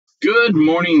Good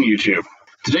morning, YouTube.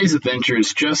 Today's adventure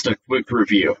is just a quick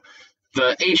review.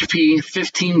 The HP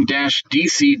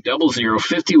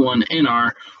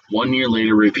 15-DC0051NR 1 year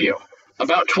later review.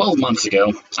 About 12 months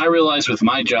ago, I realized with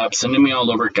my job sending me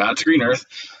all over God's green earth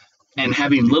and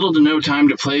having little to no time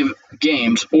to play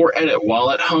games or edit while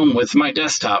at home with my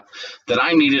desktop that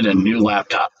I needed a new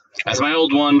laptop, as my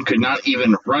old one could not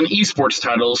even run esports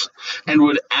titles and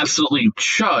would absolutely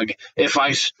chug if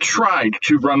I tried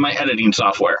to run my editing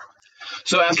software.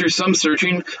 So after some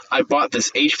searching, I bought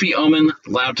this HP Omen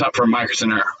laptop from Micro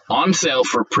Center on sale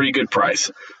for a pretty good price,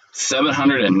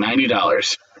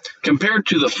 $790, compared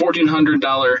to the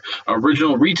 $1,400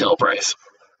 original retail price.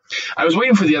 I was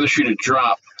waiting for the other shoe to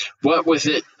drop, what with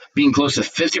it being close to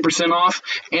 50% off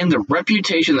and the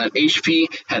reputation that HP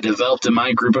had developed in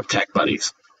my group of tech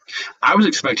buddies. I was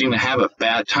expecting to have a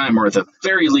bad time, or at the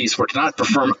very least for it to not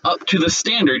perform up to the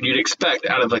standard you'd expect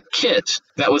out of a kit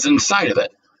that was inside of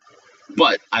it.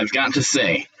 But I've got to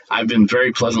say, I've been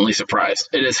very pleasantly surprised.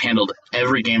 It has handled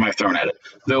every game I've thrown at it,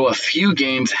 though a few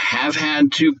games have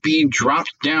had to be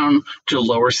dropped down to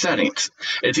lower settings.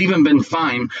 It's even been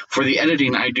fine for the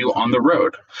editing I do on the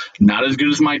road. Not as good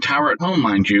as my tower at home,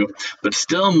 mind you, but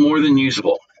still more than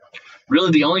usable.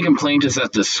 Really, the only complaint is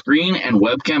that the screen and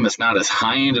webcam is not as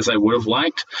high-end as I would have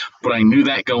liked, but I knew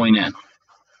that going in.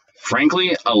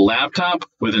 Frankly, a laptop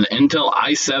with an Intel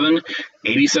i7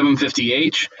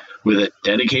 8750H with a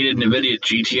dedicated Nvidia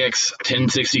GTX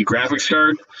 1060 graphics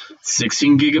card,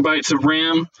 16 gigabytes of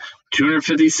RAM,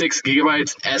 256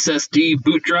 gigabytes SSD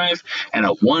boot drive, and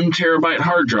a 1 terabyte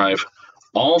hard drive,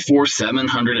 all for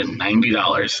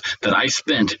 $790 that I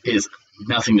spent is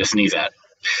nothing to sneeze at.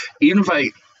 Even if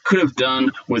I could have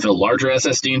done with a larger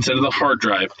SSD instead of the hard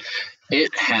drive,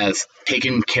 it has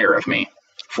taken care of me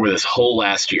for this whole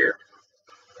last year.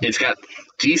 It's got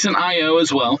decent I/O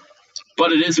as well,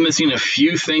 but it is missing a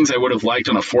few things I would have liked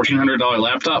on a $1,400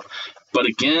 laptop. But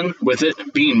again, with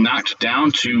it being knocked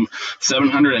down to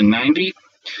 $790,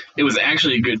 it was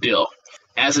actually a good deal.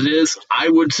 As it is, I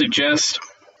would suggest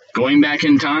going back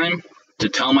in time to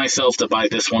tell myself to buy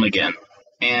this one again.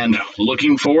 And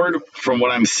looking forward, from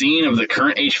what I'm seeing of the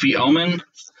current HP Omen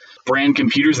brand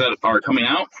computers that are coming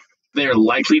out, they are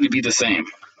likely to be the same.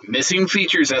 Missing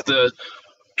features at the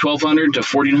 $1,200 to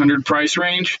 $1,400 price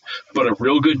range, but a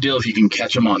real good deal if you can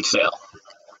catch them on sale.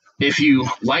 If you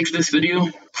liked this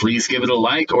video, please give it a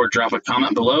like or drop a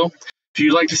comment below. If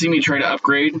you'd like to see me try to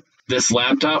upgrade this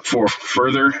laptop for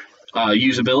further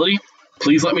usability,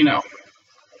 please let me know.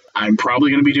 I'm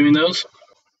probably going to be doing those.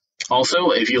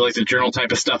 Also, if you like the journal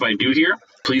type of stuff I do here,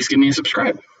 please give me a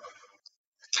subscribe.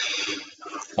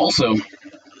 Also,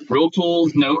 real cool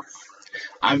note,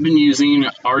 I've been using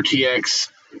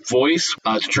RTX voice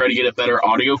to try to get a better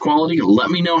audio quality. Let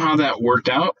me know how that worked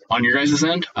out on your guys'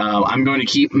 end. I'm going to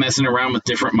keep messing around with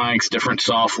different mics, different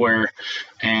software,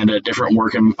 and a different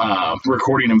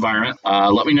recording environment.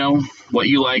 Let me know what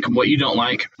you like, what you don't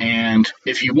like, and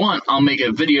if you want, I'll make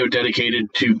a video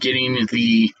dedicated to getting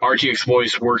the RTX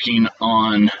voice working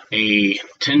on a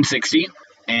 1060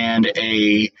 and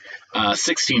a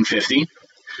 1650,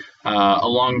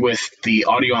 along with the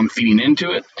audio I'm feeding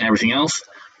into it and everything else.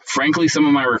 Frankly, some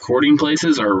of my recording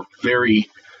places are very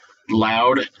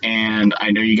loud, and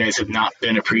I know you guys have not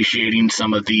been appreciating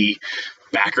some of the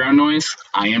background noise.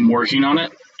 I am working on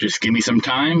it. Just give me some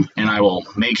time, and I will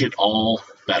make it all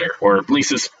better, or at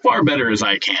least as far better as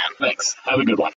I can. Thanks. Have a good one.